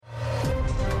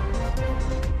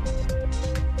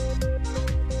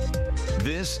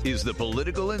This is The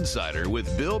Political Insider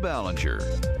with Bill Ballenger.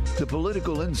 The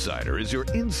Political Insider is your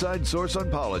inside source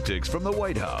on politics from the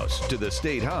White House to the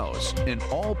State House and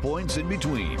all points in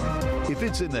between. If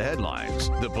it's in the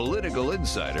headlines, The Political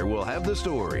Insider will have the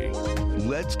story.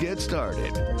 Let's get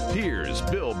started. Here's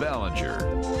Bill Ballenger.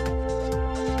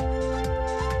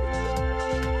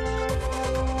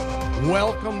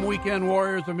 Welcome, weekend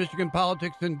warriors of Michigan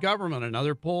politics and government.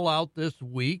 Another poll out this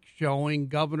week showing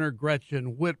Governor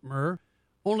Gretchen Whitmer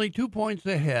only 2 points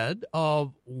ahead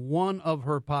of one of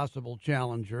her possible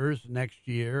challengers next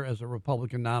year as a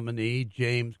Republican nominee,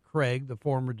 James Craig, the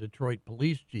former Detroit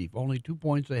police chief. Only 2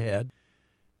 points ahead.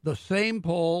 The same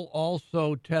poll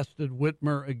also tested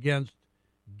Whitmer against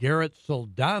Garrett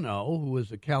Soldano, who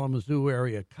is a Kalamazoo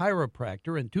area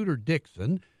chiropractor, and Tudor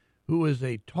Dixon, who is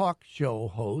a talk show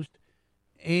host.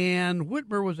 And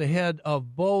Whitmer was ahead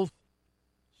of both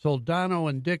Soldano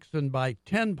and Dixon by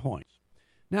 10 points.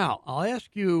 Now, I'll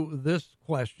ask you this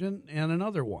question and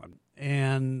another one,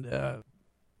 and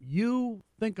you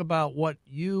think about what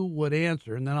you would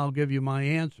answer, and then I'll give you my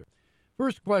answer.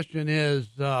 First question is,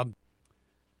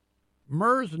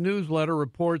 MERS newsletter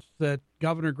reports that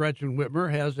Governor Gretchen Whitmer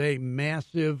has a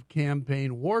massive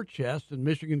campaign war chest, and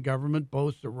Michigan government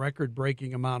boasts a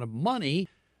record-breaking amount of money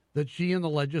that she and the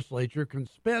legislature can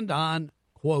spend on,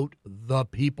 quote, the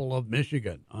people of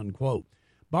Michigan, unquote.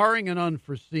 Barring an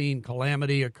unforeseen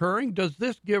calamity occurring, does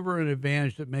this give her an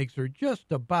advantage that makes her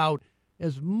just about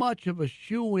as much of a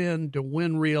shoo-in to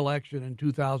win re-election in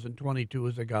 2022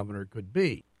 as a governor could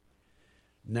be?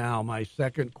 Now, my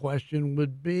second question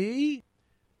would be,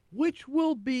 which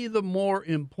will be the more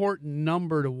important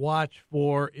number to watch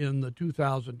for in the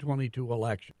 2022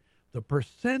 election? The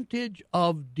percentage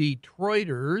of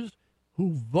Detroiters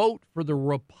who vote for the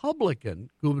Republican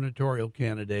gubernatorial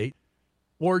candidate,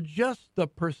 or just the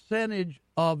percentage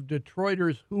of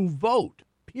Detroiters who vote,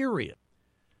 period?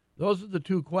 Those are the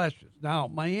two questions. Now,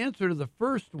 my answer to the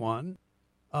first one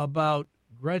about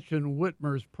Gretchen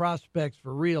Whitmer's prospects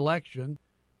for re-election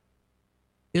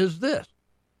is this.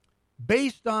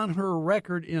 Based on her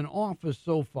record in office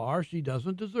so far, she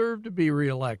doesn't deserve to be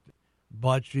reelected.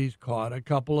 But she's caught a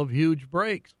couple of huge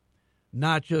breaks.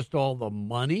 Not just all the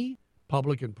money,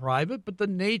 public and private, but the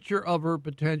nature of her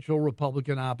potential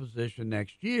Republican opposition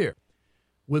next year.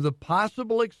 With the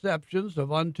possible exceptions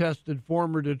of untested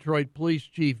former Detroit Police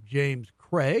Chief James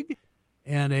Craig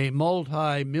and a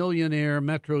multi-millionaire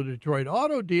Metro Detroit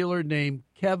auto dealer named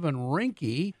Kevin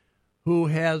Rinke, who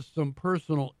has some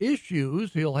personal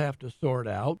issues he'll have to sort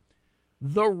out,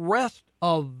 the rest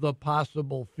of the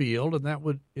possible field, and that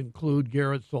would include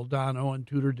Garrett Soldano and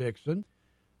Tudor Dixon,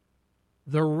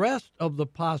 the rest of the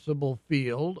possible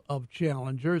field of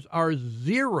challengers are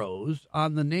zeros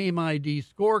on the name ID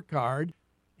scorecard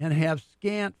and have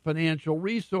scant financial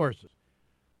resources.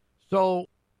 So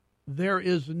there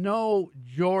is no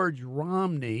George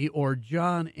Romney or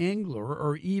John Engler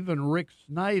or even Rick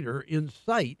Snyder in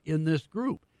sight in this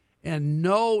group. And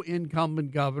no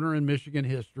incumbent governor in Michigan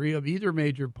history of either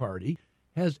major party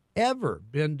has ever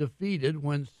been defeated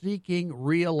when seeking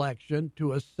re-election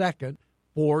to a second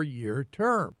four-year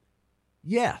term.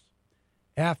 Yes,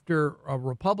 after a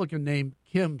Republican named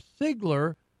Kim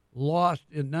Sigler lost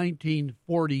in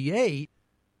 1948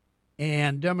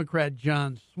 and Democrat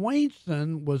John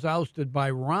Swainson was ousted by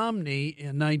Romney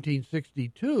in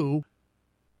 1962,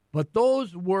 but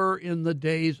those were in the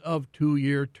days of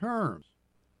two-year terms.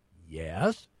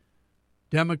 Yes,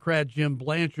 Democrat Jim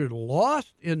Blanchard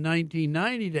lost in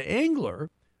 1990 to Engler,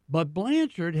 but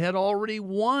Blanchard had already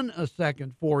won a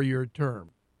second four-year term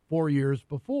 4 years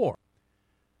before.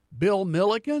 Bill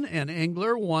Milliken and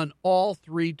Engler won all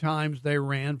three times they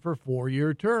ran for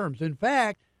four-year terms. In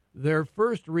fact, their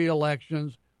first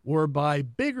re-elections were by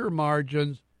bigger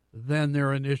margins than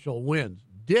their initial wins.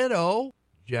 Ditto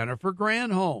Jennifer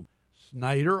Granholm.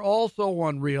 Snyder also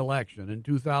won re-election in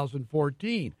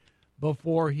 2014.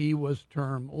 Before he was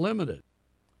term limited.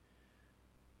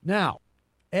 Now,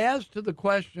 as to the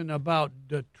question about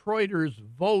Detroiters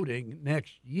voting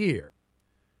next year,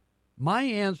 my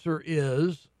answer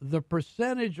is the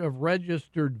percentage of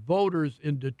registered voters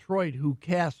in Detroit who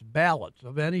cast ballots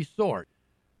of any sort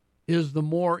is the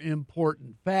more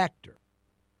important factor.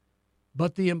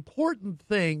 But the important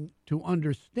thing to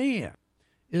understand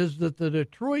is that the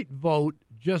Detroit vote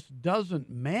just doesn't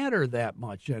matter that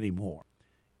much anymore.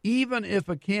 Even if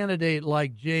a candidate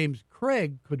like James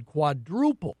Craig could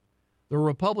quadruple the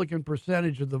Republican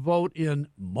percentage of the vote in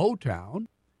Motown,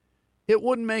 it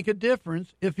wouldn't make a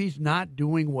difference if he's not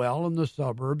doing well in the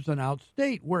suburbs and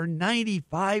outstate, where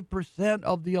 95%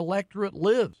 of the electorate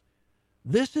lives.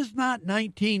 This is not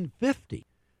 1950,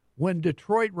 when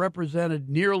Detroit represented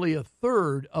nearly a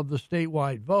third of the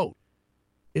statewide vote.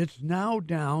 It's now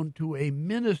down to a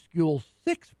minuscule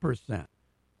 6%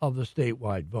 of the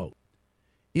statewide vote.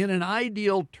 In an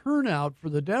ideal turnout for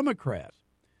the Democrats,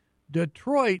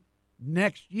 Detroit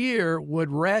next year would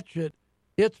ratchet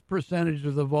its percentage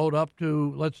of the vote up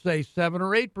to, let's say, 7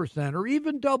 or 8%, or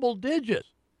even double digits,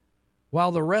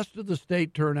 while the rest of the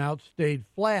state turnout stayed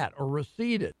flat or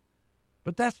receded.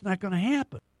 But that's not going to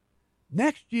happen.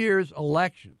 Next year's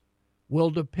election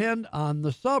will depend on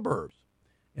the suburbs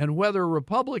and whether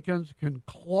Republicans can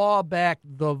claw back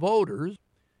the voters,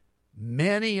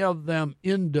 many of them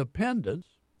independents,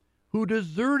 who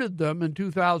deserted them in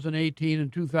 2018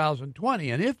 and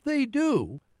 2020. And if they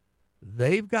do,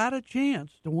 they've got a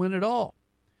chance to win it all.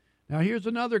 Now, here's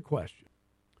another question.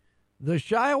 The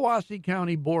Shiawassee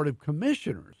County Board of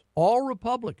Commissioners, all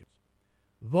Republicans,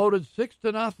 voted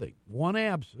 6-0, one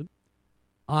absent,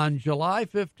 on July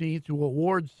 15th to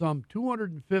award some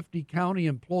 250 county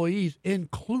employees,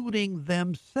 including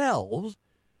themselves,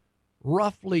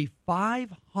 roughly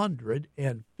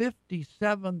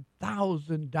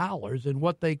 $557,000 in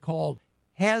what they called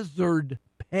hazard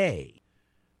pay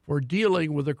for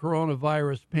dealing with the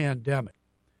coronavirus pandemic.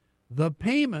 The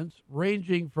payments,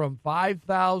 ranging from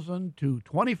 $5,000 to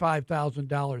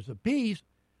 $25,000 apiece,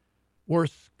 were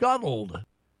scuttled,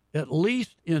 at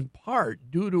least in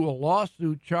part due to a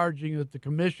lawsuit charging that the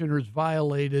commissioners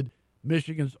violated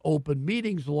Michigan's open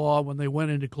meetings law when they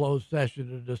went into closed session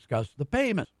to discuss the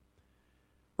payments.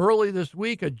 Early this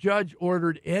week, a judge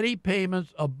ordered any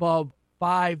payments above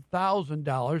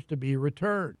 $5,000 to be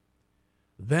returned.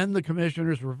 Then the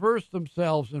commissioners reversed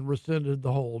themselves and rescinded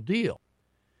the whole deal.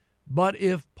 But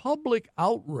if public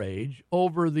outrage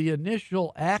over the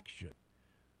initial action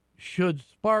should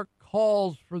spark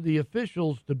calls for the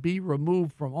officials to be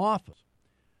removed from office,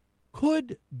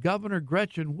 could Governor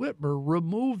Gretchen Whitmer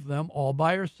remove them all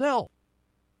by herself?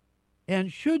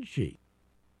 And should she?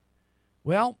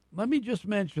 Well, let me just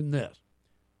mention this.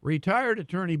 Retired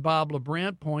attorney Bob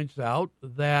LeBrant points out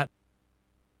that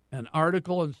an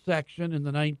article and section in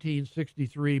the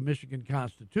 1963 Michigan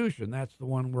Constitution, that's the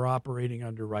one we're operating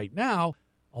under right now,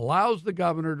 allows the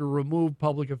governor to remove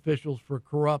public officials for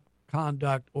corrupt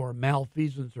conduct or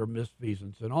malfeasance or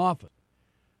misfeasance in office.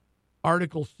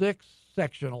 Article 6,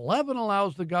 Section 11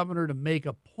 allows the governor to make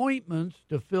appointments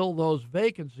to fill those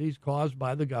vacancies caused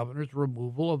by the governor's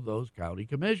removal of those county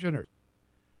commissioners.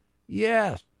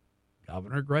 Yes,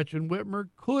 Governor Gretchen Whitmer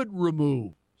could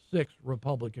remove 6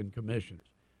 Republican commissioners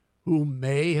who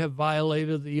may have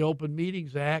violated the Open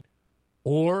Meetings Act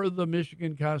or the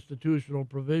Michigan constitutional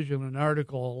provision in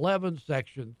Article 11,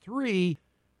 Section 3,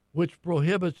 which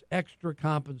prohibits extra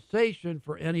compensation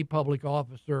for any public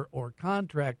officer or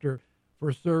contractor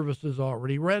for services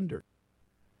already rendered.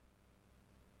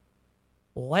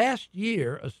 Last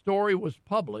year, a story was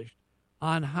published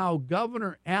on how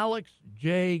Governor Alex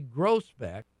J.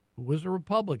 Groesbeck, who was a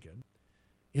Republican,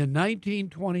 in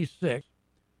 1926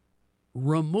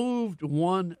 removed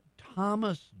one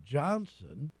Thomas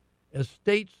Johnson as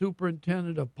state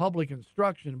superintendent of public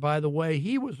instruction. By the way,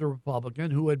 he was a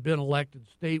Republican who had been elected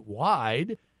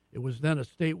statewide. It was then a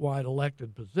statewide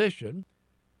elected position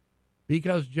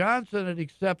because Johnson had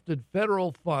accepted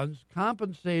federal funds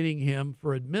compensating him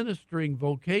for administering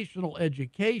vocational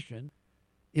education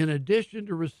in addition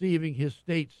to receiving his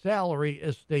state salary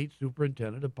as state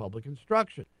superintendent of public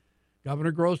instruction.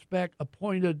 Governor Groesbeck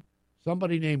appointed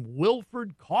somebody named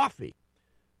Wilford Coffey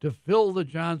to fill the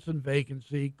Johnson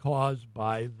vacancy caused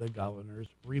by the governor's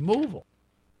removal.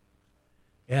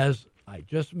 As I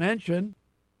just mentioned,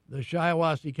 the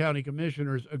Shiawassee County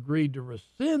Commissioners agreed to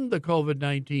rescind the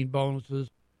COVID-19 bonuses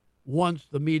once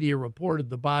the media reported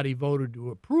the body voted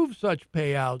to approve such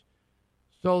payouts,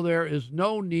 so there is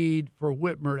no need for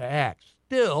Whitmer to act.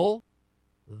 Still,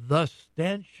 the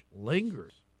stench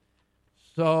lingers.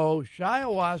 So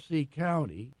Shiawassee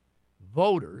County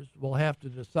voters will have to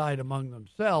decide among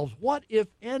themselves what, if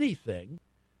anything,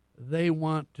 they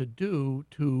want to do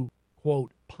to,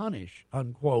 quote, punish,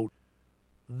 unquote,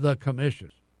 the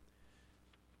commissioners.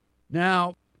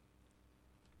 Now,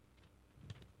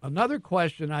 another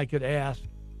question I could ask,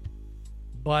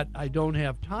 but I don't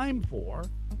have time for,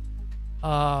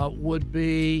 would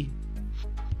be,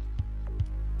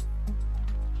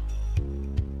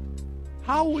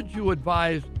 how would you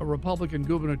advise a Republican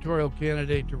gubernatorial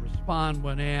candidate to respond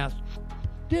when asked,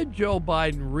 did Joe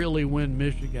Biden really win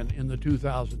Michigan in the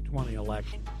 2020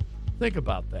 election? Think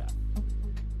about that.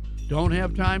 Don't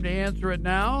have time to answer it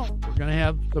now. We're going to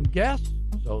have some guests,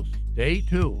 so stay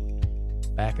tuned.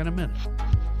 Back in a minute.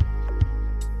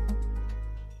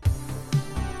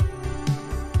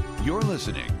 You're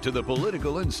listening to The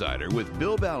Political Insider with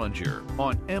Bill Ballenger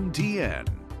on MTN.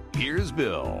 Here's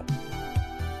Bill.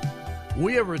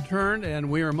 We have returned, and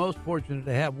we are most fortunate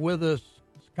to have with us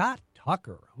Scott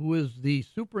Tucker, who is the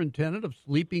superintendent of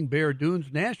Sleeping Bear Dunes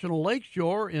National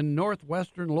Lakeshore in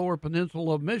northwestern Lower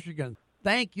Peninsula of Michigan.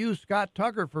 Thank you, Scott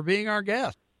Tucker, for being our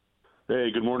guest.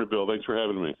 Hey, good morning, Bill. Thanks for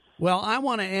having me. Well, I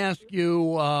want to ask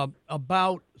you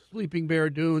about Sleeping Bear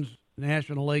Dunes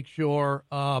National Lakeshore,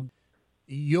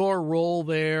 your role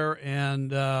there,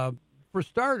 and for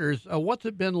starters, what's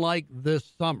it been like this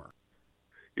summer?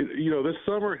 This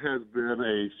summer has been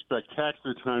a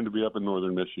spectacular time to be up in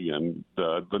northern Michigan.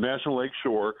 The National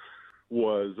Lakeshore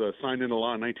was signed into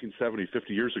law in 1970,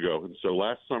 50 years ago. And so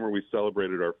last summer we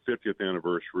celebrated our 50th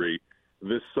anniversary.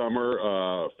 This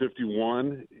summer,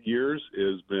 51 years,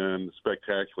 has been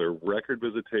spectacular. Record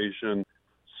visitation,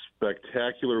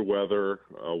 spectacular weather,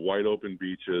 wide open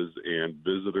beaches, and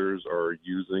visitors are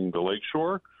using the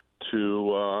lakeshore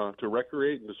to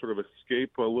recreate and to sort of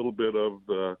escape a little bit of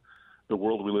the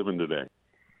world we live in today.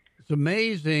 It's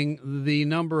amazing the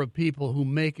number of people who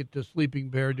make it to Sleeping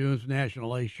Bear Dunes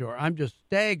National Lakeshore. I'm just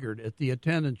staggered at the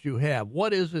attendance you have.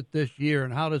 What is it this year,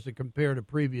 and how does it compare to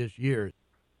previous years?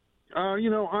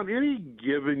 On any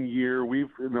given year,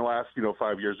 in the last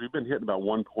 5 years, we've been hitting about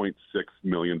 1.6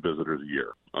 million visitors a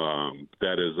year.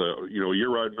 That is a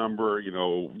year-round number.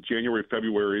 January,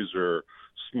 February's are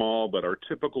small, but our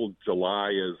typical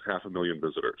July is 500,000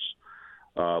 visitors.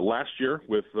 Last year,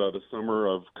 with the summer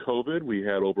of COVID, we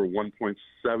had over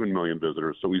 1.7 million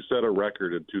visitors. So we set a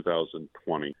record in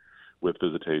 2020 with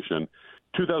visitation.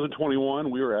 2021,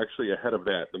 we were actually ahead of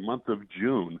that. The month of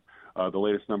June, the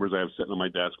latest numbers I have sitting on my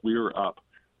desk, we were up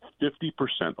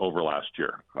 50% over last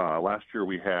year. Last year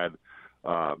we had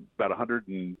about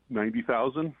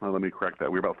 190,000. Let me correct that.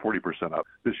 We were about 40% up.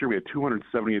 This year we had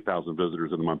 278,000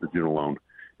 visitors in the month of June alone.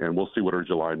 And we'll see what our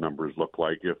July numbers look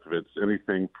like. If it's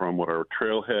anything from what our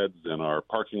trailheads and our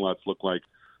parking lots look like,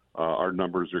 our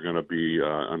numbers are going to be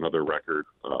another record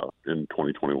in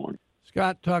 2021.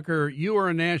 Scott Tucker, you are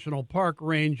a National Park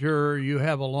Ranger. You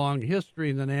have a long history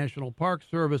in the National Park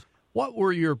Service. What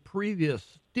were your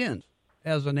previous stints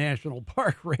as a National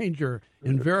Park Ranger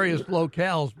in various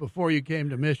locales before you came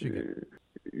to Michigan?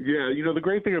 Yeah, the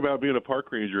great thing about being a park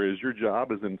ranger is your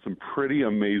job is in some pretty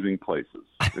amazing places.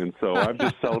 And so I've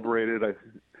just celebrated, I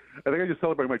think I just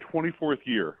celebrated my 24th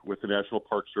year with the National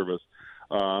Park Service.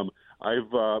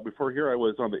 Before here, I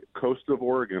was on the coast of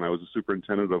Oregon. I was a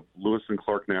superintendent of Lewis and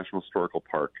Clark National Historical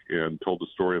Park and told the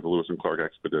story of the Lewis and Clark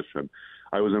expedition.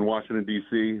 I was in Washington,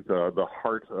 D.C., the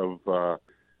heart of the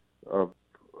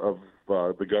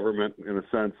government, in a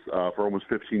sense, for almost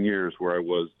 15 years, where I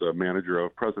was the manager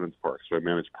of President's Park. So I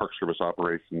managed Park Service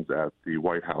operations at the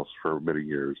White House for many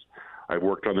years. I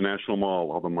worked on the National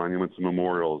Mall, all the monuments and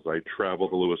memorials. I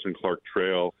traveled the Lewis and Clark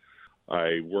Trail.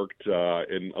 I worked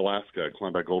in Alaska at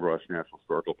Klondike Gold Rush National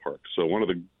Historical Park. So one of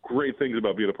the great things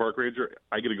about being a park ranger,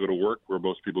 I get to go to work where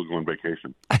most people go on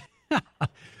vacation.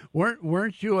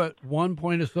 Weren't you at one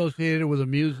point associated with a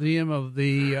museum of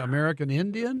the American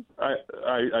Indian?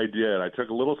 I did. I took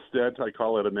a little stint. I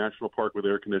call it a national park with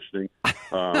air conditioning,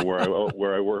 where I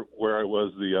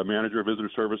was the manager of visitor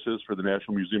services for the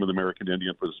National Museum of the American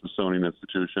Indian for the Smithsonian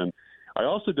Institution. I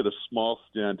also did a small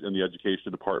stint in the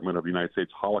education department of the United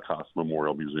States Holocaust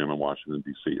Memorial Museum in Washington,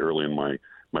 D.C. early in my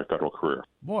federal career.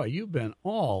 Boy, you've been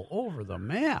all over the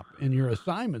map in your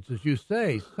assignments, as you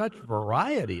say. Such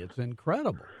variety. It's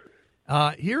incredible.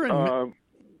 Yeah,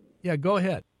 go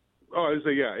ahead. Oh, I would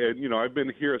say, yeah. And, I've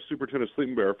been here as superintendent of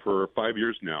Sleeping Bear for 5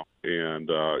 years now. And,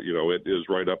 it is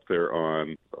right up there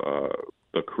on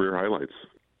the career highlights.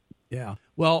 Yeah.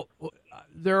 Well,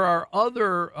 there are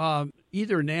other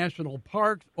either national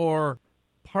parks or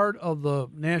part of the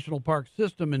national park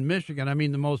system in Michigan. I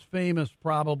mean, the most famous,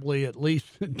 probably, at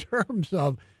least in terms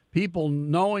of people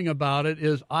knowing about it,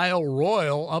 is Isle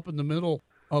Royale up in the middle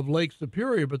of Lake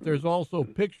Superior. But there's also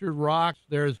Pictured Rocks.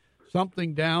 There's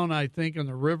something down, I think, in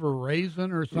the River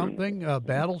Raisin or something,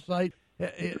 battle site.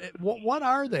 What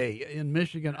are they in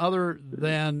Michigan other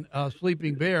than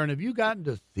Sleeping Bear? And have you gotten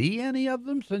to see any of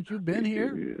them since you've been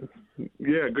here?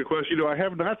 Yeah, good question. I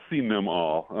have not seen them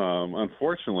all,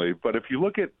 unfortunately. But if you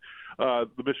look at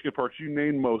the Michigan parks, you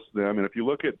named most of them. And if you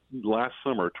look at last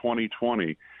summer,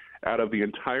 2020, out of the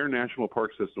entire national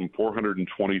park system,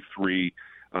 423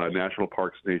 national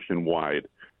parks nationwide,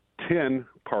 10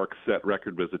 parks set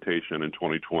record visitation in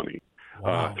 2020.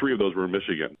 Wow. 3 of those were in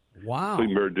Michigan. Wow.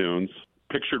 Sleeping Bear Dunes,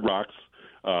 Pictured Rocks,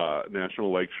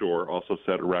 National Lakeshore also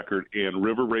set a record, and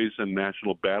River Raisin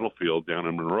National Battlefield down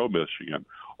in Monroe, Michigan,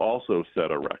 also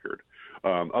set a record.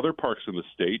 Other parks in the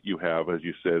state, you have, as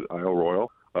you said, Isle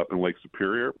Royale, up in Lake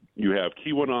Superior. You have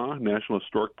Keweenaw National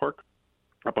Historic Park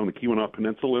up on the Keweenaw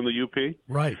Peninsula in the UP.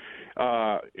 Right.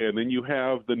 And then you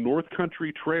have the North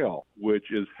Country Trail,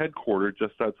 which is headquartered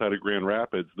just outside of Grand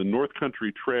Rapids. The North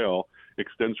Country Trail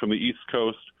extends from the East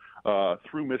Coast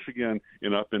through Michigan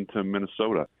and up into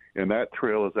Minnesota. And that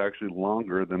trail is actually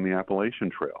longer than the Appalachian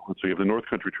Trail. And so you have the North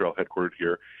Country Trail headquartered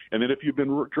here. And then if you've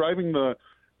been driving the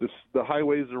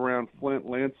highways around Flint,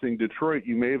 Lansing, Detroit,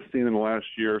 you may have seen in the last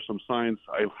year some signs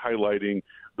highlighting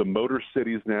the Motor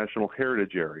Cities National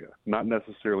Heritage Area. Not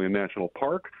necessarily a national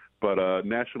park, but a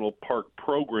national park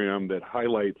program that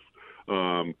highlights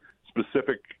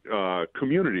specific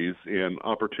communities and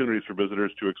opportunities for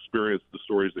visitors to experience the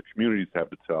stories that communities have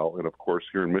to tell. And, of course,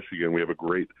 here in Michigan, we have a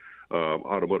great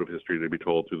automotive history to be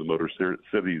told through the Motor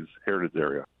Cities Heritage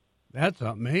Area. That's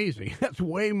amazing. That's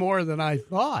way more than I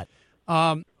thought.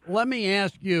 Let me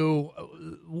ask you,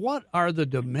 what are the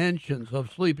dimensions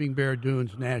of Sleeping Bear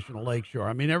Dunes National Lakeshore?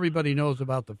 I mean, everybody knows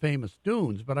about the famous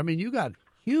dunes, but, I mean, you got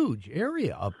huge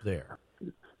area up there.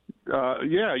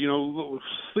 Yeah,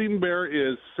 Sleeping Bear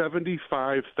is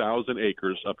 75,000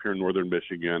 acres up here in northern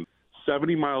Michigan,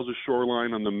 70 miles of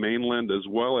shoreline on the mainland, as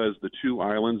well as the two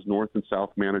islands, North and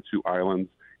South Manitou Islands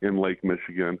in Lake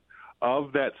Michigan.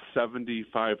 Of that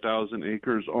 75,000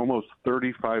 acres, almost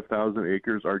 35,000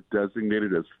 acres are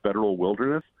designated as federal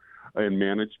wilderness and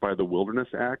managed by the Wilderness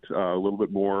Act. A little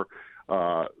bit more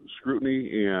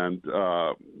scrutiny and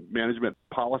management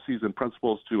policies and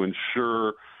principles to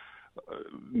ensure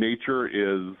nature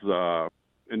is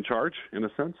in charge, in a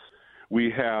sense.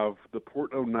 We have the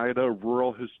Port Oneida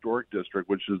Rural Historic District,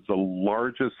 which is the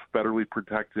largest federally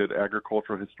protected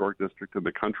agricultural historic district in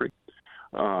the country,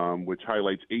 which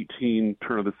highlights 18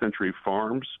 turn-of-the-century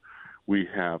farms. We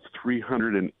have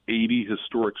 380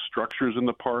 historic structures in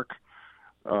the park,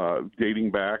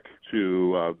 dating back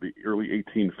to the early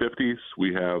 1850s.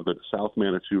 We have the South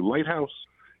Manitou Lighthouse,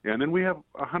 and then we have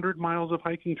 100 miles of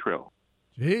hiking trail.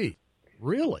 Gee,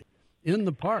 really? In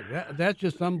the park? That's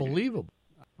just unbelievable.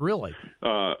 Really?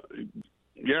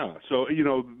 Yeah. So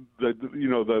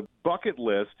the bucket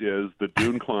list is the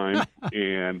dune climb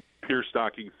and pier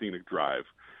stocking scenic drive.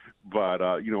 But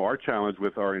our challenge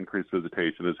with our increased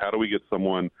visitation is how do we get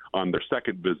someone on their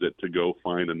second visit to go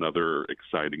find another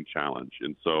exciting challenge?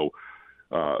 And so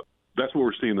that's what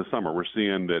we're seeing this summer. We're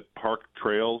seeing that park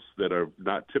trails that have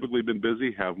not typically been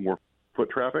busy have more foot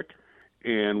traffic.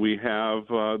 And we have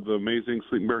the amazing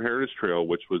Sleeping Bear Heritage Trail,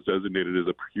 which was designated as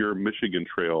a pure Michigan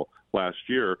trail last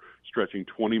year, stretching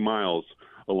 20 miles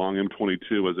along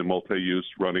M22 as a multi-use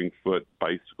running, foot,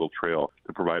 bicycle trail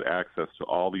to provide access to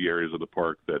all the areas of the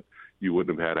park that you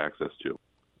wouldn't have had access to.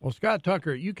 Well, Scott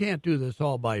Tucker, you can't do this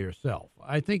all by yourself.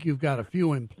 I think you've got a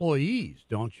few employees,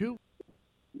 don't you?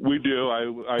 We do.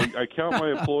 I count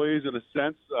my employees in a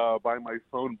sense by my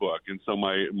phone book. And so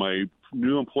my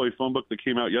new employee phone book that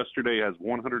came out yesterday has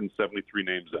 173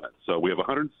 names in it. So we have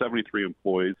 173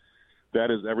 employees.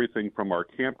 That is everything from our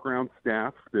campground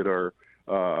staff that are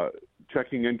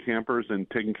checking in campers and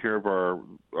taking care of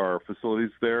our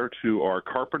facilities there, to our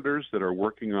carpenters that are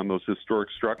working on those historic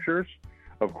structures.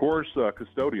 Of course,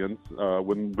 custodians.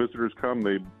 When visitors come,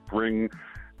 they bring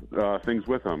things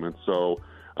with them. And so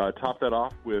top that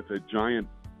off with a giant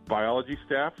biology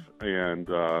staff, and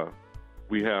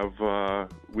we have a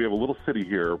little city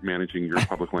here managing your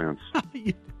public lands.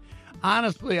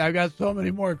 Honestly, I've got so many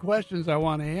more questions I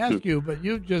want to ask you, but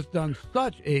you've just done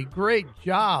such a great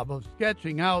job of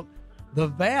sketching out the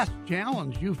vast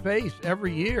challenge you face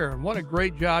every year, and what a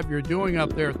great job you're doing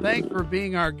up there. Thanks for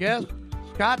being our guest,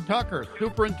 Scott Tucker,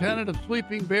 Superintendent of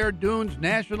Sleeping Bear Dunes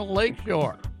National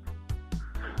Lakeshore.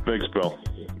 Thanks, Bill.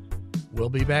 We'll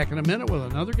be back in a minute with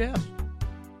another guest.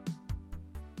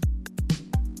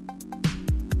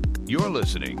 You're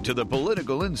listening to The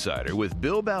Political Insider with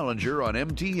Bill Ballenger on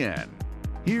MTN.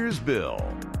 Here's Bill.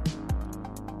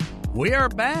 We are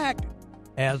back,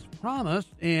 as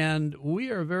promised, and we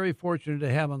are very fortunate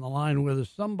to have on the line with us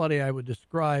somebody I would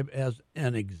describe as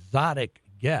an exotic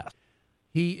guest.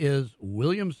 He is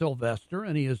William Sylvester,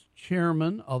 and he is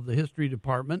chairman of the history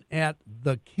department at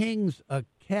the King's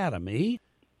Academy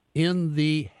in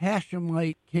the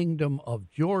Hashemite Kingdom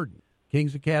of Jordan.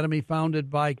 King's Academy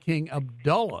founded by King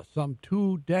Abdullah some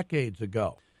 2 decades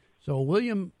ago. So,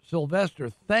 William Sylvester,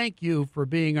 thank you for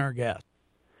being our guest.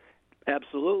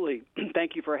 Absolutely.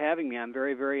 Thank you for having me. I'm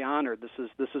very, very honored.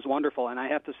 This is wonderful. And I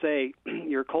have to say,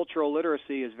 your cultural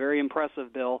literacy is very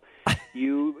impressive, Bill.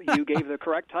 You gave the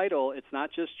correct title. It's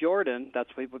not just Jordan. That's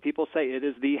what people say. It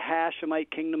is the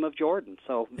Hashemite Kingdom of Jordan.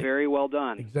 So very well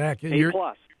done. Exactly. A+.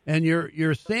 And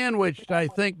you're sandwiched, I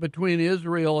think, between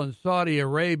Israel and Saudi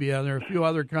Arabia, and there are a few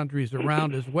other countries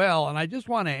around as well. And I just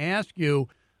want to ask you,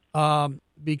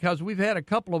 because we've had a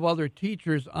couple of other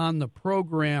teachers on the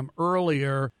program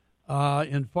earlier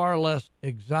in far less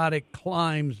exotic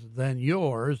climes than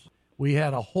yours. We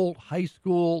had a Holt High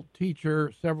School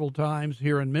teacher several times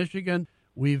here in Michigan.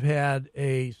 We've had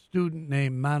a student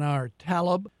named Manar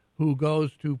Talib who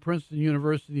goes to Princeton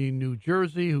University in New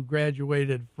Jersey, who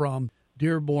graduated from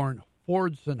Dearborn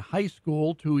Fordson High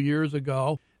School 2 years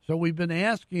ago. So we've been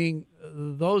asking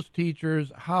those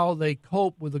teachers how they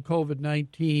cope with the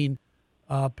COVID-19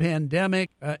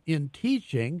 pandemic in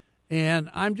teaching. And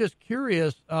I'm just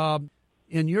curious,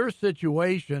 in your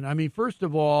situation, I mean, first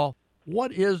of all,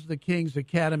 what is the King's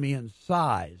Academy in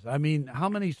size? I mean, how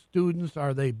many students?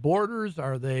 Are they boarders?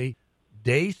 Are they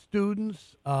day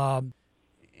students?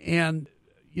 And,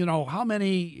 you know, how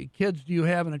many kids do you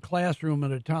have in a classroom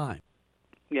at a time?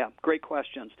 Yeah, great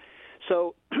questions.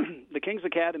 So the King's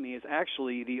Academy is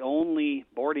actually the only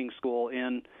boarding school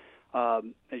in,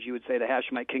 as you would say, the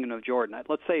Hashemite Kingdom of Jordan.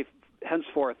 Let's say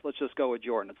henceforth, let's just go with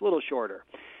Jordan. It's a little shorter.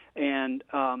 And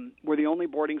we're the only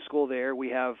boarding school there. We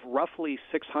have roughly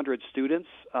 600 students,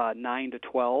 9 to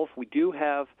 12. We do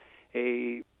have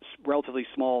a relatively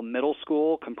small middle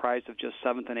school comprised of just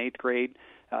 7th and 8th grade.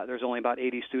 There's only about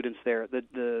 80 students there.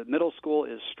 The middle school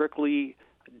is strictly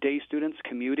day students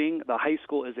commuting. The high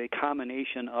school is a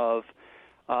combination of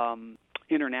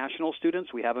international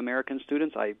students. We have American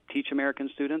students. I teach American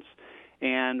students.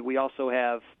 And we also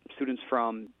have students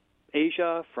from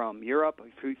Asia, from Europe,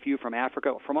 a few from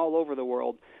Africa, from all over the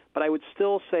world. But I would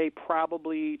still say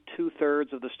probably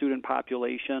 2/3 of the student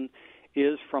population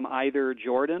is from either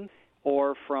Jordan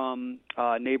or from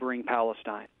neighboring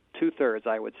Palestine. 2/3,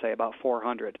 I would say, about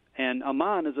 400. And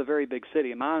Amman is a very big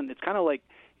city. Amman, it's kind of like,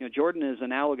 you know, Jordan is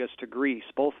analogous to Greece.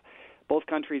 Both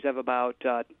countries have about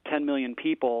 10 million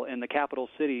people, and the capital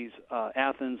cities,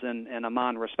 Athens and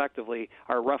Amman, respectively,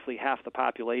 are roughly half the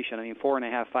population. I mean,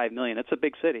 4.5, 5 million. It's a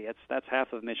big city. That's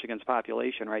half of Michigan's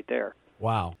population right there.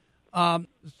 Wow.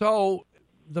 So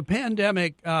the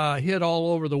pandemic hit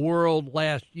all over the world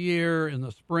last year in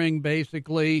the spring,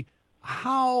 basically.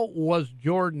 How was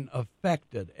Jordan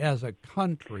affected as a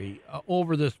country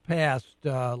over this past,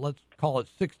 let's call it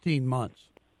 16 months?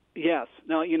 Yes.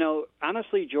 Now, you know,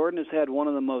 honestly, Jordan has had one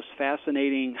of the most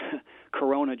fascinating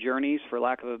corona journeys, for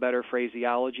lack of a better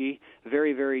phraseology.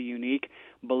 Very, very unique.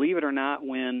 Believe it or not,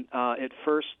 when it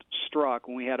first struck,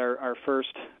 when we had our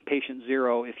first patient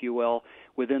zero, if you will,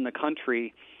 within the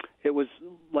country, it was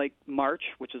like March,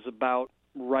 which is about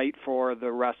right for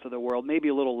the rest of the world, maybe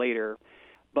a little later.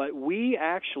 But we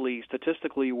actually,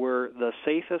 statistically, were the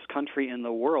safest country in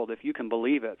the world, if you can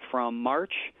believe it, from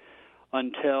March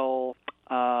until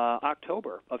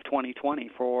October of 2020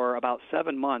 for about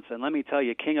 7 months. And let me tell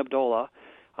you, King Abdullah,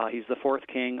 he's the fourth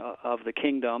king of the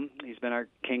kingdom. He's been our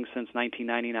king since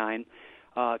 1999.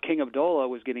 King Abdullah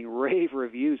was getting rave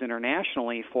reviews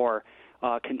internationally for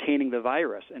containing the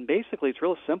virus. And basically, it's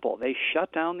real simple. They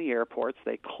shut down the airports.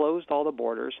 They closed all the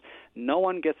borders. No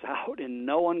one gets out and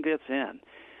no one gets in.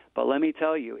 But let me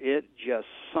tell you, it just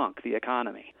sunk the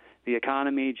economy. The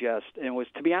economy just, and it was,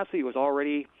 to be honest with you, it was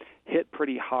already hit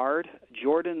pretty hard.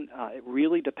 Jordan, it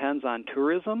really depends on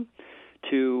tourism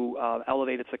to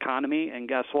elevate its economy. And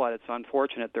guess what? It's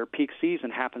unfortunate. Their peak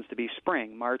season happens to be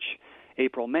spring, March,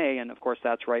 April, May. And, of course,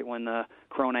 that's right when the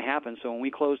corona happened. So when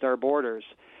we closed our borders,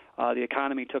 the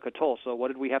economy took a toll. So what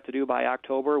did we have to do by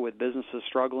October with businesses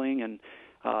struggling and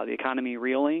the economy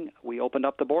reeling? We opened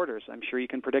up the borders. I'm sure you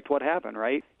can predict what happened,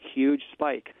 right? Huge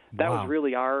spike. That Wow. was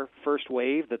really our first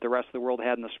wave that the rest of the world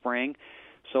had in the spring.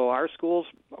 So our schools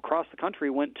across the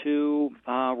country went to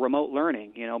remote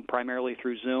learning, you know, primarily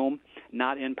through Zoom,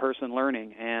 not in-person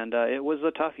learning. And it was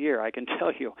a tough year, I can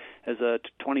tell you. As a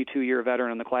 22-year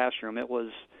veteran in the classroom, it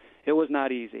was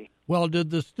not easy. Well, did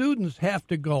the students have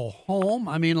to go home?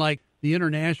 I mean, like the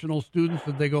international students,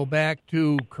 did they go back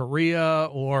to Korea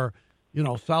or, you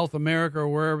know, South America or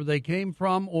wherever they came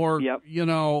from? Or, Yep. you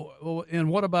know, and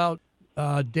what about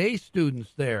day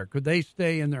students there? Could they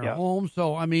stay in their Yep. homes?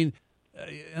 So, I mean,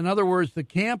 in other words, the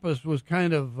campus was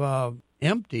kind of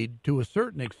emptied to a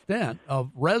certain extent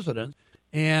of residents,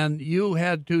 and you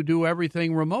had to do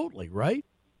everything remotely, right?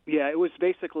 Yeah, it was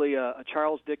basically a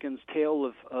Charles Dickens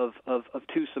tale of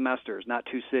two semesters, not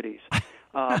two cities.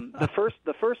 The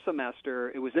first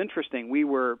semester, it was interesting. We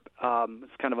were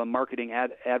it's kind of a marketing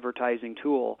advertising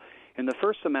tool. In the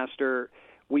first semester,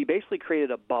 we basically created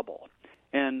a bubble.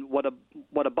 And what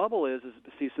a bubble is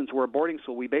see, since we're a boarding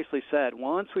school, we basically said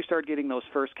once we start getting those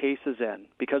first cases in,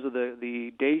 because of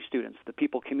the day students, the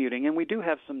people commuting, and we do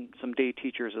have some day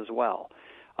teachers as well.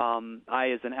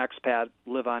 I, as an expat,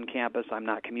 live on campus. I'm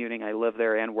not commuting. I live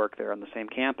there and work there on the same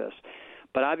campus.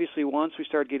 But obviously, once we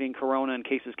started getting corona and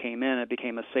cases came in, it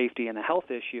became a safety and a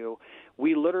health issue.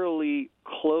 We literally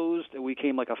closed. We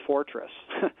became like a fortress,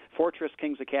 Fortress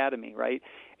King's Academy, right?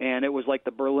 And it was like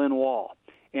the Berlin Wall.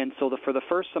 And so for the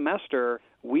first semester,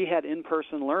 we had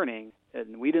in-person learning,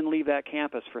 and we didn't leave that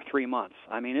campus for 3 months.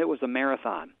 I mean, it was a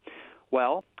marathon.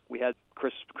 Well, we had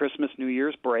Christmas, New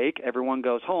Year's break. Everyone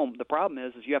goes home. The problem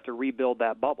is you have to rebuild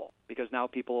that bubble because now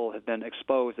people have been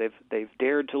exposed. They've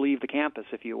dared to leave the campus,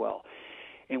 if you will.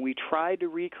 And we tried to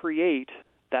recreate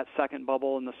that second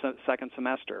bubble in the second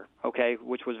semester, okay,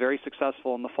 which was very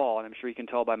successful in the fall. And I'm sure you can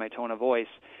tell by my tone of voice,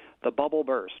 the bubble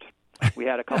burst. We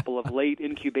had a couple of late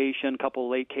incubation, couple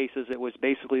of late cases. It was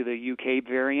basically the UK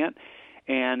variant,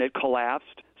 and it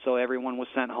collapsed. So everyone was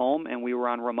sent home, and we were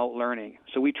on remote learning.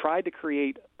 So we tried to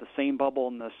create the same bubble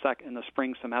in the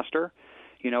spring semester,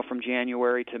 from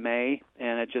January to May,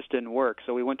 and it just didn't work.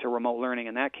 So we went to remote learning,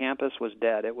 and that campus was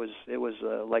dead. It was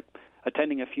like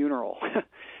attending a funeral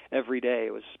every day.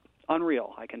 It was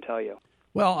unreal, I can tell you.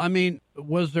 Well, I mean,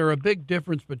 was there a big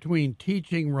difference between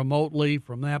teaching remotely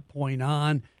from that point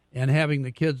on and having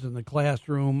the kids in the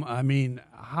classroom? I mean,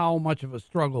 how much of a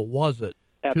struggle was it?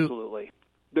 Absolutely.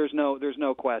 There's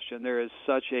no question. There is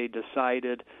such a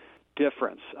decided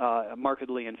difference, a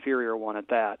markedly inferior one at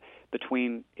that,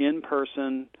 between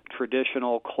in-person,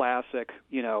 traditional, classic,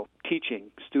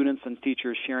 teaching, students and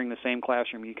teachers sharing the same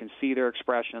classroom. You can see their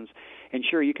expressions, and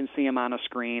sure, you can see them on a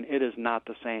screen. It is not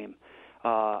the same.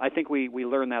 I think we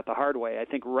learned that the hard way. I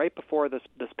think right before this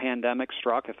pandemic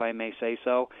struck, if I may say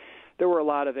so, there were a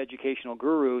lot of educational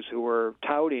gurus who were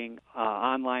touting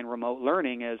online remote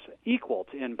learning as equal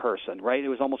to in-person, right? It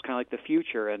was almost kind of like the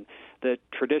future, and the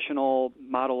traditional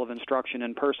model of instruction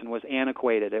in person was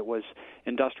antiquated. It was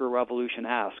Industrial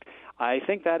Revolution-esque. I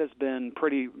think that has been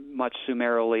pretty much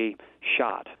summarily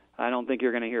shot. I don't think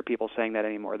you're going to hear people saying that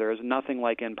anymore. There is nothing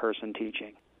like in-person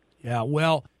teaching. Yeah,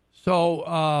 well,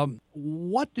 so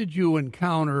what did you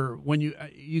encounter when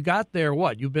you got there?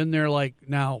 What, you've been there like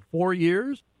now 4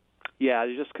 years? Yeah,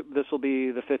 this will be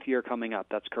the 5th year coming up.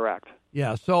 That's correct.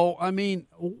 Yeah, so, I mean,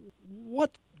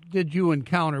 what did you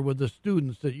encounter with the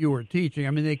students that you were teaching?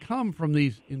 I mean, they come from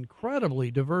these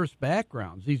incredibly diverse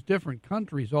backgrounds, these different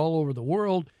countries all over the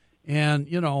world, and,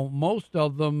 most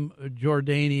of them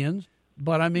Jordanians.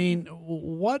 But, I mean,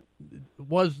 what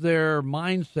was their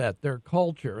mindset, their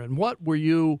culture, and what were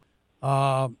you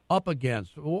up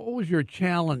against? What was your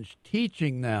challenge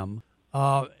teaching them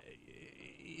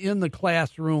in the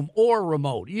classroom or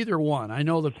remote, either one? I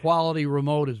know the quality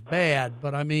remote is bad,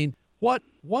 but I mean, what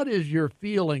is your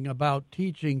feeling about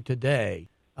teaching today,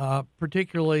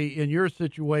 particularly in your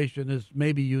situation is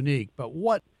maybe unique, but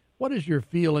what is your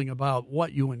feeling about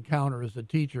what you encounter as a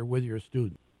teacher with your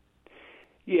students?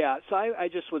 Yeah, so I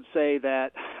just would say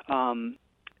that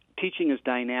teaching is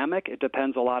dynamic. It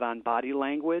depends a lot on body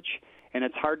language, and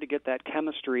it's hard to get that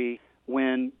chemistry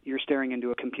when you're staring into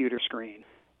a computer screen.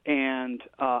 And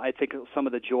I think some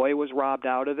of the joy was robbed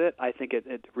out of it. I think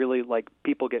it really,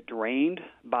 people get drained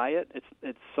by it.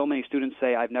 It's so many students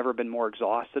say, I've never been more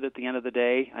exhausted at the end of the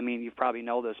day. I mean, you probably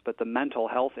know this, but the mental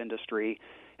health industry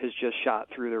has just shot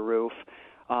through the roof.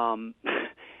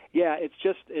 Yeah, it's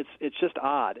just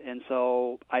odd. And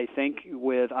so I think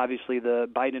with obviously the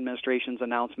Biden administration's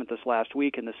announcement this last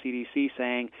week and the CDC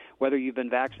saying whether you've been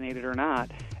vaccinated or not,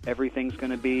 everything's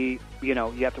going to be, you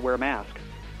have to wear a mask.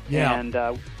 Yeah.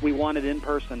 And we want it in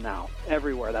person now,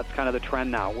 everywhere. That's kind of the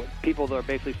trend now. People are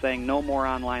basically saying no more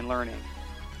online learning.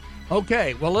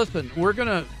 Okay, well, listen, we're going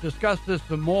to discuss this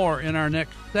some more in our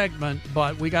next segment,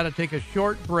 but we got to take a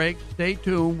short break. Stay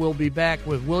tuned. We'll be back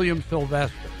with William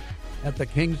Sylvester at the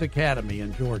King's Academy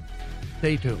in Jordan.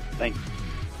 Stay tuned. Thanks.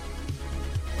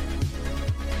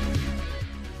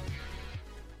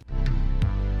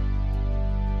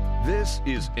 This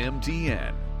is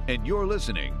MTN, and you're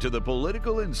listening to The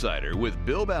Political Insider with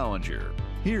Bill Ballenger.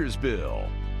 Here's Bill.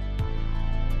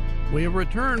 We have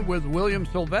returned with William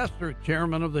Sylvester,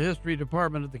 chairman of the History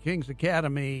Department at the King's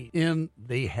Academy in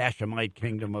the Hashemite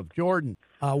Kingdom of Jordan.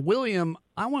 William,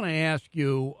 I want to ask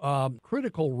you,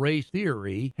 critical race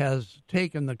theory has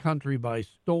taken the country by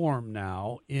storm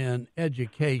now in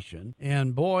education.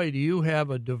 And boy, do you have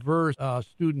a diverse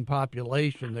student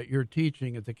population that you're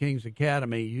teaching at the King's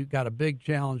Academy. You've got a big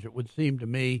challenge, it would seem to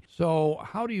me. So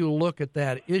how do you look at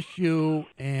that issue,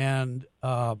 and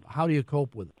how do you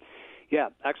cope with it? Yeah,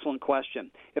 excellent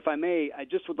question. If I may, I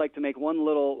just would like to make one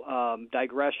little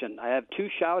digression. I have two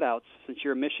shout-outs since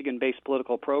you're a Michigan-based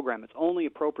political program. It's only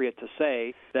appropriate to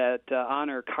say that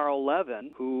honor Carl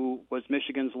Levin, who was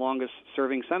Michigan's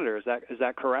longest-serving senator. Is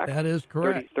that correct? That is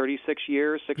correct. 36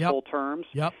 years, 6 full terms.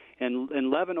 Yep. And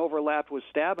Levin overlapped with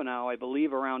Stabenow, I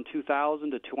believe, around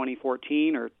 2000 to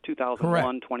 2014 or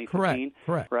 2001, 2015.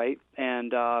 Correct. Right.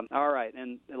 And all right.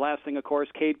 And the last thing, of course,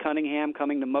 Cade Cunningham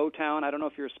coming to Motown. I don't know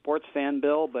if you're a sports fan,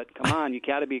 Bill, but come on, you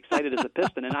got to be excited as a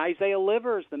Piston. And Isaiah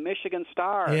Livers, the Michigan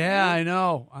Star. Yeah, I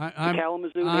know.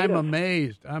 I'm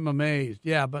amazed.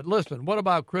 Yeah, but listen, what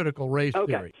about critical race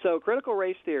theory? Okay, so critical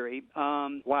race theory,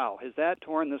 wow, has that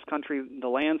torn this country, the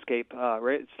landscape?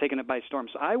 It's taken it by storm.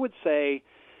 So I would say,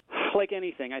 like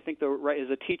anything, I think as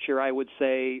a teacher, I would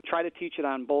say try to teach it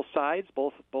on both sides,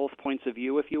 both points of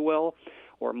view, if you will,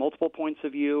 or multiple points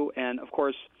of view. And, of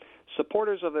course,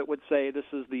 supporters of it would say this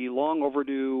is the long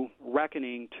overdue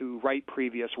reckoning to right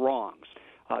previous wrongs.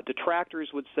 Detractors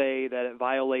would say that it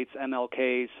violates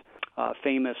MLK's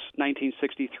famous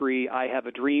 1963 I Have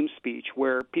a Dream speech,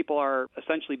 where people are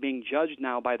essentially being judged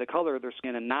now by the color of their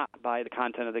skin and not by the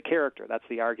content of the character. That's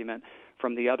the argument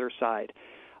from the other side.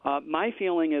 My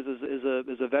feeling is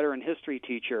a veteran history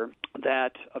teacher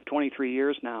that of 23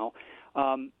 years now,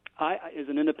 as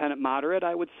an independent moderate,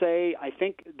 I would say, I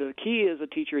think the key as a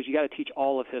teacher is you got to teach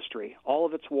all of history, all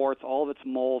of its warts, all of its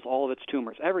moles, all of its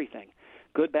tumors, everything,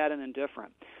 good, bad, and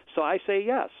indifferent. So I say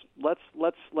yes.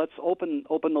 Let's open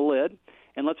the lid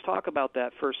and let's talk about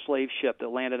that first slave ship that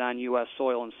landed on U.S.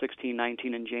 soil in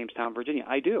 1619 in Jamestown, Virginia.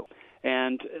 I do.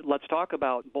 And let's talk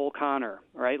about Bull Connor,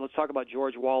 right? Let's talk about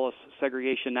George Wallace,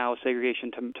 segregation now, segregation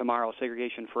tomorrow,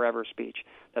 segregation forever speech.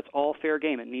 That's all fair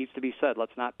game. It needs to be said.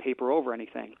 Let's not paper over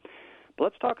anything. But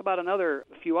let's talk about a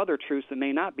few other truths that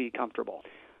may not be comfortable.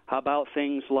 How about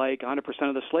things like 100%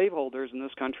 of the slaveholders in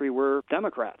this country were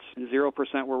Democrats and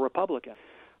 0% were Republicans?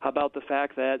 How about the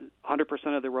fact that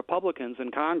 100% of the Republicans in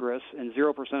Congress and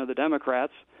 0% of the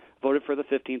Democrats voted for the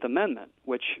 15th Amendment,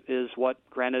 which is what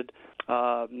granted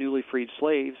newly freed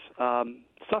slaves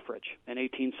suffrage in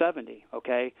 1870,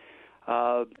 okay?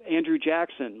 Andrew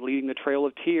Jackson leading the Trail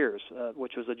of Tears,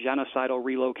 which was a genocidal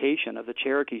relocation of the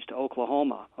Cherokees to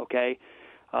Oklahoma, okay?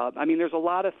 I mean, there's a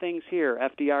lot of things here.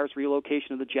 FDR's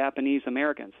relocation of the Japanese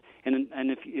Americans, and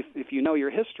if you know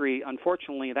your history,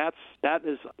 unfortunately, that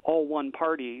is all one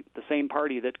party, the same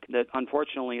party that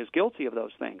unfortunately is guilty of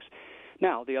those things.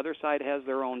 Now, the other side has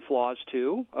their own flaws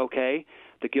too. Okay,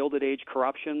 the Gilded Age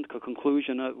corruption,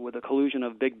 with the collusion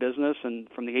of big business, and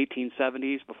from the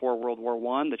 1870s before World War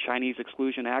I, the Chinese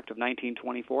Exclusion Act of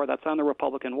 1924. That's on the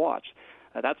Republican watch.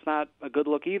 That's not a good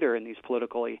look either in these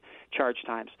politically charged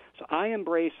times. So I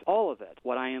embrace all of it.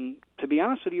 What I am, to be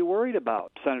honest with you, worried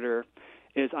about, Senator,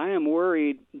 is I am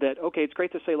worried that, okay, it's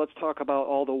great to say let's talk about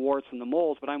all the warts and the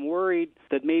moles, but I'm worried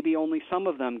that maybe only some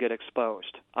of them get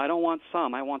exposed. I don't want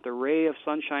some. I want the ray of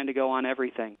sunshine to go on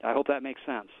everything. I hope that makes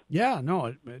sense. Yeah, no,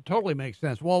 it totally makes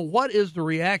sense. Well, what is the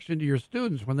reaction to your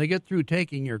students when they get through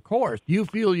taking your course? Do you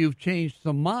feel you've changed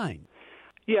some mind?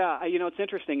 Yeah, it's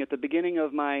interesting. At the beginning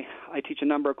of I teach a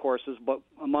number of courses, but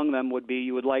among them would be,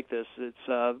 you would like this, it's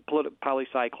a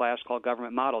poli-sci class called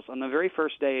Government Models. On the very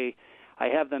first day, I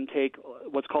have them take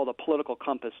what's called a political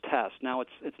compass test. Now,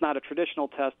 it's not a traditional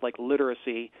test like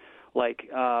literacy, like,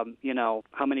 how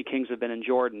many kings have been in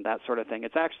Jordan, that sort of thing.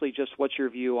 It's actually just what's your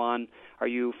view on, are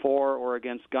you for or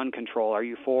against gun control? Are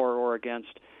you for or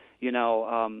against,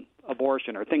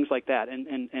 abortion or things like that?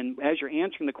 And as you're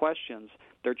answering the questions,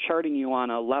 they're charting you on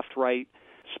a left-right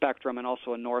spectrum and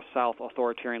also a north-south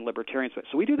authoritarian libertarian spectrum.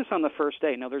 So we do this on the first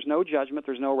day. Now, there's no judgment.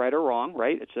 There's no right or wrong,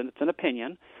 right? It's an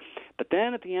opinion. But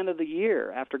then at the end of the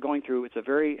year, after going through, it's a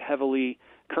very heavily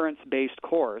currents-based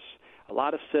course, a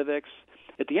lot of civics.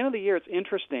 At the end of the year, it's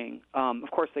interesting.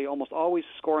 Of course, they almost always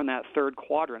score in that third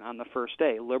quadrant on the first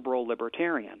day, liberal,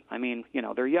 libertarian. I mean,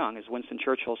 they're young. As Winston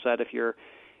Churchill said, if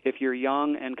you're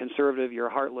young and conservative, you're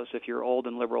heartless. If you're old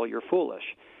and liberal, you're foolish.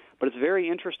 But it's very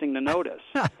interesting to notice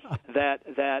that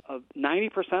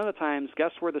 90% of the times, guess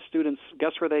where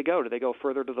they go? Do they go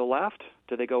further to the left?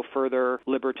 Do they go further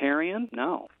libertarian?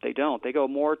 No, they don't. They go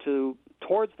more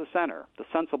towards the center, the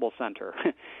sensible center,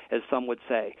 as some would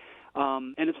say.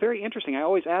 And it's very interesting. I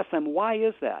always ask them, why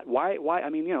is that? Why? I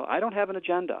mean, I don't have an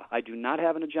agenda. I do not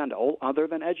have an agenda other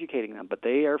than educating them, but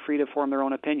they are free to form their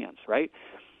own opinions, right?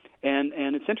 And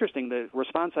it's interesting. The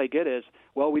response I get is,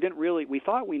 well, we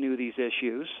thought we knew these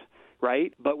issues.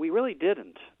 right? But we really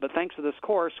didn't. But thanks to this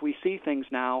course, we see things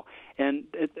now, and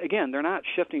again, they're not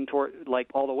shifting toward like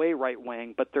all the way right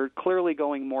wing, but they're clearly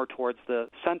going more towards the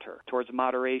center, towards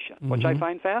moderation, which I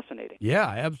find fascinating. Yeah,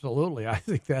 absolutely. I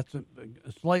think that's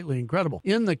slightly incredible.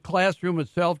 In the classroom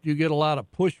itself, do you get a lot of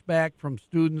pushback from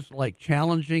students, like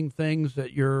challenging things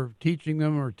that you're teaching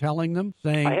them or telling them?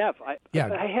 Saying, I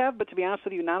have, but to be honest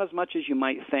with you, not as much as you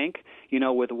might think.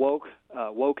 With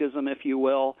wokeism, if you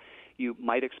will, you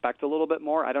might expect a little bit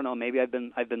more. I don't know. Maybe I've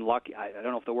been lucky. I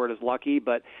don't know if the word is lucky,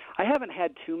 but I haven't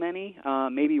had too many,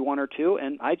 maybe one or two,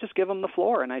 and I just give them the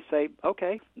floor and I say,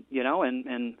 okay,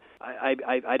 and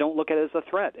I don't look at it as a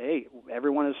threat. Hey,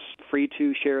 everyone is free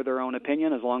to share their own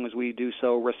opinion as long as we do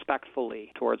so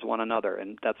respectfully towards one another,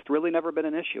 and that's really never been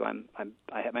an issue.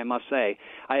 I must say,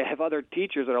 I have other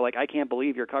teachers that are like, I can't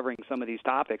believe you're covering some of these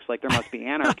topics. Like there must be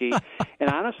anarchy, and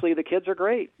honestly, the kids are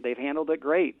great. They've handled it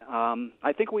great.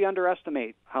 I think we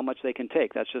underestimate how much they can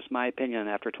take. That's just my opinion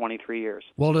after 23 years.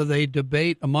 Well, do they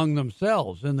debate among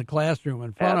themselves in the classroom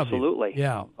in front of you? Absolutely.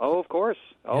 Yeah. Oh, of course.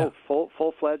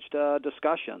 Full-fledged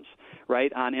discussions,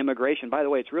 right, on immigration. By the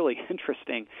way, it's really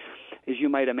interesting. As you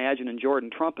might imagine, in Jordan,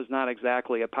 Trump is not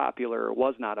exactly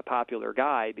was not a popular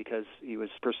guy because he was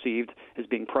perceived as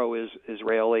being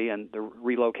pro-Israeli and the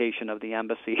relocation of the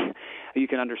embassy. You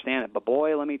can understand it. But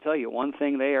boy, let me tell you, one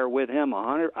thing they are with him,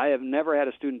 I have never had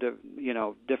a student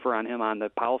differ on him on the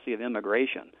policy of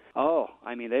immigration. Oh,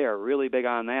 I mean, they are really big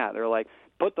on that. They're like,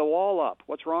 put the wall up.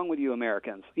 What's wrong with you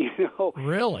Americans?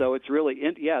 Really? So it's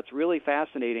really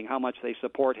fascinating how much they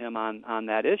support him on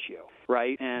that issue,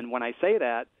 right? And when I say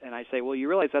that, and I say, well, you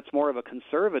realize that's more of a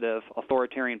conservative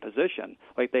authoritarian position.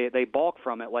 Like they balk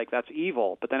from it like that's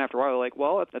evil, but then after a while they're like,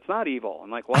 well, that's not evil. I'm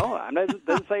like, well, I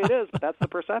didn't say it is, but that's the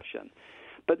perception.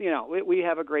 But we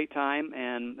have a great time,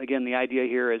 and again, the idea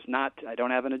here is I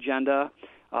don't have an agenda.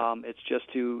 It's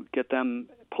just to get them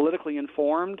politically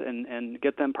informed and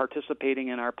get them participating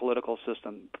in our political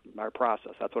system, our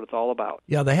process. That's what it's all about.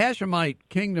 Yeah, the Hashemite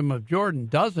Kingdom of Jordan,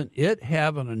 doesn't it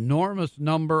have an enormous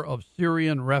number of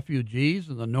Syrian refugees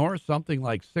in the north? Something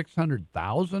like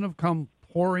 600,000 have come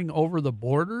pouring over the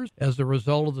borders as a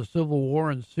result of the civil war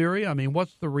in Syria? I mean,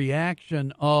 what's the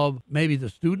reaction of maybe the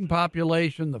student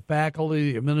population, the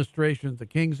faculty, the administration at the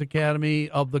King's Academy,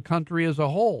 of the country as a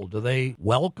whole? Do they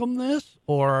welcome this,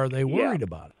 or are they worried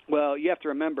about it? Well, you have to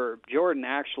remember, Jordan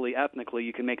actually, ethnically,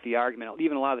 you can make the argument,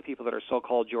 even a lot of the people that are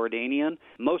so-called Jordanian,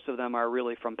 most of them are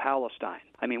really from Palestine.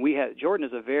 I mean, Jordan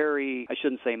is I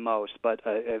shouldn't say most, but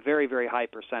a very, very high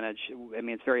percentage. I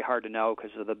mean, it's very hard to know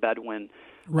because of the Bedouin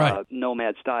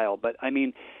nomad style. But, I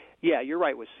mean, yeah, you're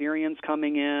right, with Syrians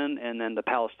coming in, and then the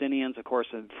Palestinians, of course,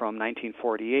 from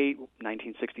 1948,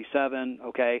 1967,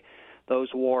 okay, those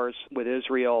wars with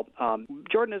Israel.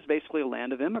 Jordan is basically a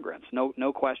land of immigrants,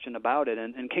 no question about it.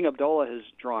 And King Abdullah has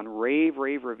drawn rave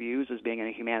reviews as being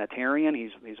a humanitarian.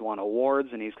 He's won awards,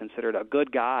 and he's considered a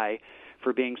good guy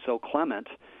for being so clement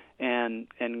and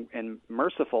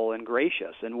merciful and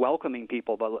gracious and welcoming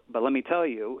people. But let me tell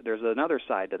you, there's another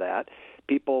side to that.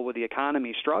 People with the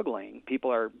economy struggling,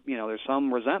 people are, there's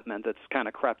some resentment that's kind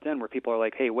of crept in where people are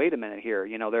like, hey, wait a minute here,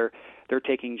 they're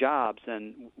taking jobs,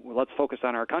 and let's focus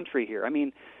on our country here. I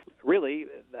mean, really,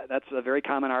 that's a very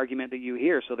common argument that you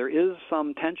hear. So there is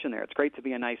some tension there. It's great to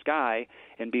be a nice guy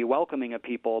and be welcoming of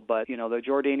people, but, the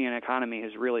Jordanian economy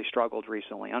has really struggled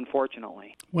recently,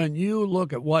 unfortunately. When you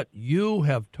look at what you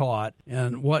have taught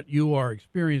and what you are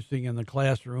experiencing in the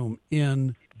classroom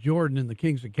in Jordan in the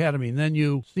King's Academy, and then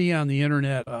you see on the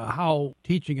internet how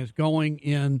teaching is going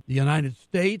in the United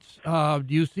States. Do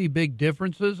you see big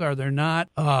differences? Are there not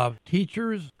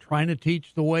teachers trying to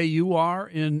teach the way you are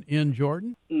in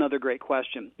Jordan? Another great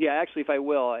question. Yeah, actually, if I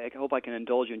will, I hope I can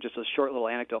indulge you in just a short little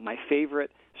anecdote. My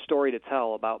favorite story to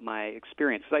tell about my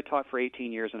experience, because I taught for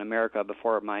 18 years in America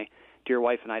before my dear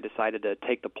wife and I decided to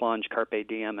take the plunge, carpe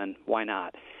diem, and why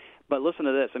not? But listen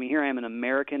to this. I mean, here I am, an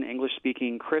American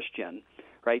English-speaking Christian,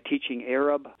 right, teaching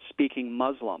Arab-speaking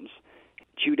Muslims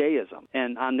Judaism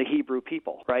and on the Hebrew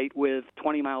people, right, with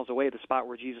 20 miles away, the spot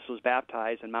where Jesus was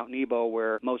baptized, and Mount Nebo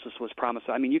where Moses was promised.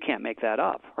 I mean, you can't make that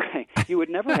up, right? You would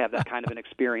never have that kind of an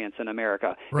experience in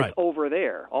America. Right. It's over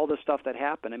there, all the stuff that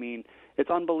happened. I mean,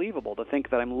 it's unbelievable to think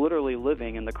that I'm literally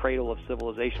living in the cradle of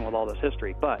civilization with all this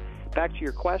history. But back to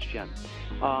your question,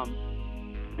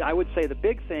 I would say the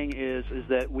big thing is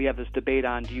that we have this debate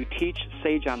on, do you teach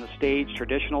Sage on the Stage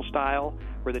traditional style,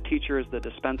 where the teacher is the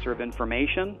dispenser of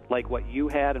information, like what you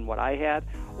had and what I had,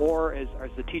 or is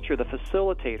the teacher the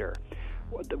facilitator,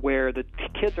 where the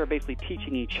kids are basically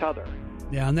teaching each other?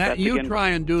 Yeah, and that you try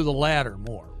and do the latter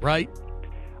more, right?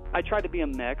 I try to be a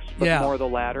mix, but more the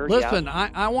latter. Listen,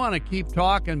 yes. I want to keep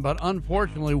talking, but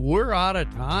unfortunately, we're out of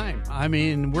time. I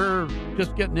mean, we're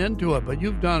just getting into it, but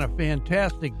you've done a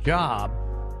fantastic job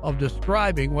of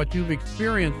describing what you've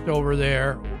experienced over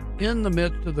there in the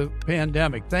midst of the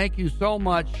pandemic. Thank you so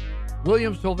much,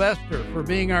 William Sylvester, for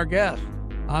being our guest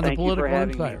on the Political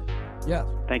Insider. Yes.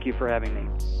 Thank you for having me.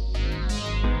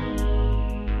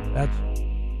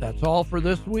 That's all for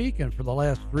this week and for the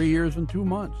last 3 years and 2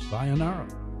 months. Sayonara.